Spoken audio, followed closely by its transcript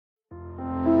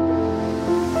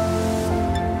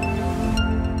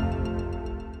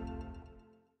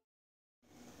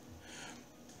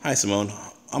Hi, Simone.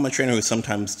 I'm a trainer who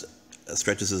sometimes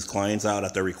stretches his clients out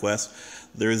at their request.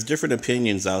 There's different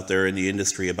opinions out there in the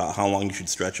industry about how long you should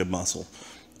stretch a muscle.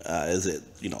 Is it,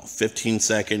 15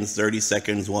 seconds, 30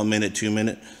 seconds, 1 minute, 2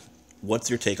 minute? What's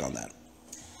your take on that?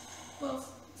 Well,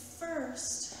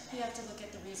 first, you have to look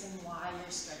at the reason why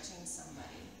you're stretching somebody.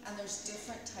 And there's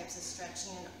different types of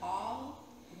stretching and all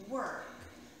work,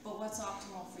 but what's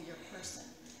optimal for your person.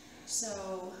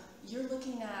 So you're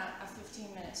looking at a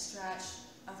 15-minute stretch,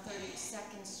 a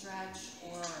 30-second stretch,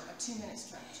 or a 2-minute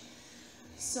stretch.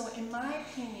 So in my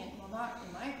opinion, well, not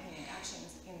in my opinion, actually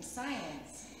in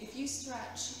science, if you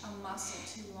stretch a muscle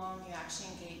too long, you actually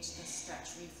engage the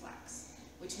stretch reflex,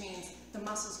 which means the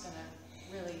muscle's going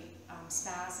to really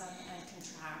spasm and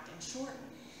contract and shorten.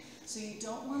 So you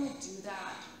don't want to do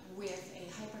that with a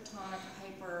hypertonic,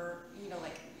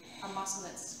 like a muscle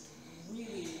that's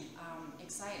really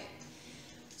excited.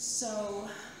 So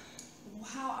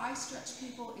how I stretch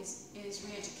people is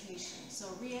re-education. So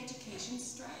re-education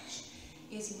stretch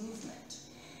is movement.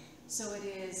 So it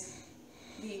is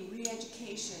the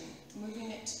re-education,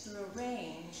 moving it through a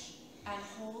range and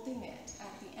holding it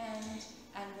at the end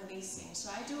and releasing.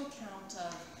 So I do a count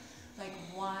of like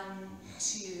 1,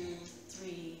 2,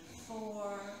 3,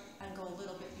 4, and go a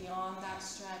little bit beyond that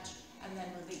stretch and then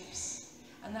release.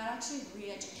 And that actually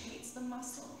re-educates the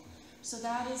muscle. So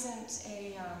that isn't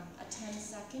a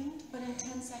 10-second, but in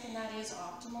 10-second that is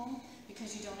optimal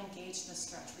because you don't engage the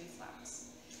stretch reflex.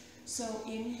 So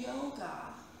in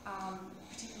yoga,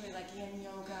 particularly like yin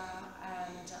yoga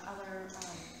and other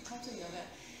types of yoga,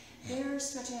 they're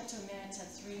stretching up to 1 minute to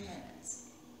 3 minutes.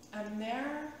 And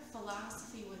their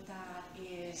philosophy with that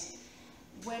is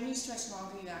when you stretch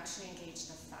longer, you actually engage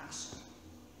the fascia.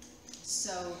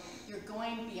 So you're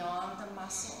going beyond the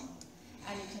muscle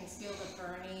and you can feel the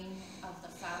burning of the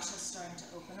fascia starting to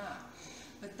open up.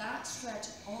 But that stretch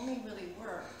only really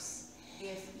works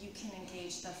if you can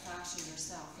engage the fascia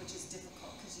yourself, which is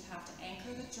difficult because you have to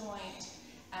anchor the joint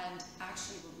and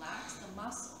actually relax the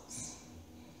muscles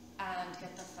and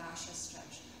get the fascia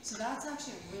stretch. So that's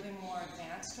actually a really more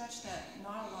advanced stretch that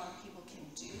not a lot of people can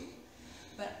do.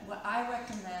 But what I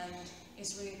recommend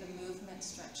is really the movement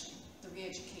stretching, the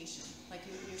re-education. Like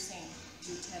you're saying,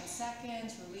 do 10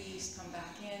 seconds, release, come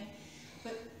back in.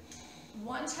 But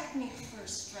one technique for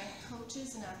strength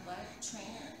coaches and athletic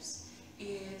trainers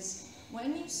is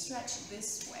when you stretch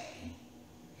this way,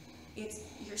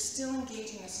 you're still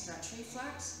engaging the stretch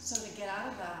reflex. So to get out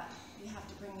of that, you have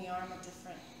to bring the arm a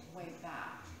different way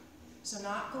back. So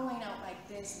not going out like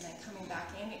this and then coming back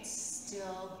in, it's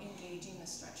still engaging the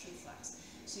stretch reflex.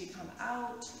 So you come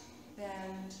out,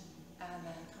 bend, and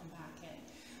then come back in.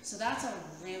 So that's a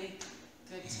really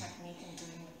good